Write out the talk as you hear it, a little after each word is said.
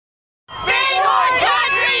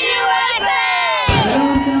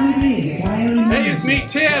Hey,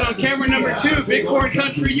 Chad, on camera number 2, Bighorn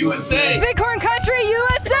Country USA. Bighorn Country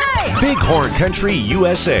USA! Bighorn Country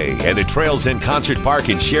USA and the Trails End Concert Park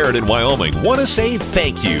in Sheridan, Wyoming want to say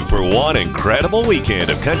thank you for one incredible weekend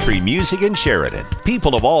of country music in Sheridan.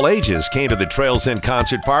 People of all ages came to the Trails End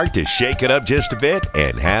Concert Park to shake it up just a bit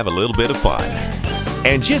and have a little bit of fun.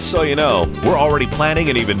 And just so you know, we're already planning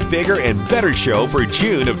an even bigger and better show for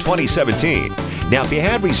June of 2017. Now, if you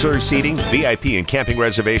had reserved seating, VIP, and camping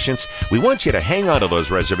reservations, we want you to hang on to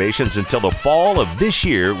those reservations until the fall of this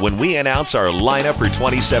year when we announce our lineup for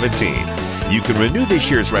 2017. You can renew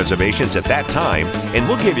this year's reservations at that time, and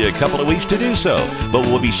we'll give you a couple of weeks to do so. But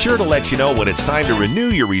we'll be sure to let you know when it's time to renew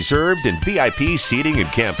your reserved and VIP seating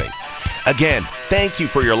and camping. Again, thank you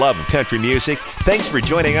for your love of country music. Thanks for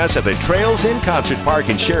joining us at the Trails End Concert Park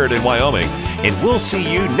in Sheridan, Wyoming. And we'll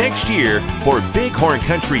see you next year for Bighorn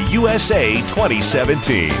Country USA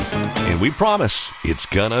 2017. And we promise it's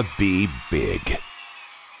gonna be big.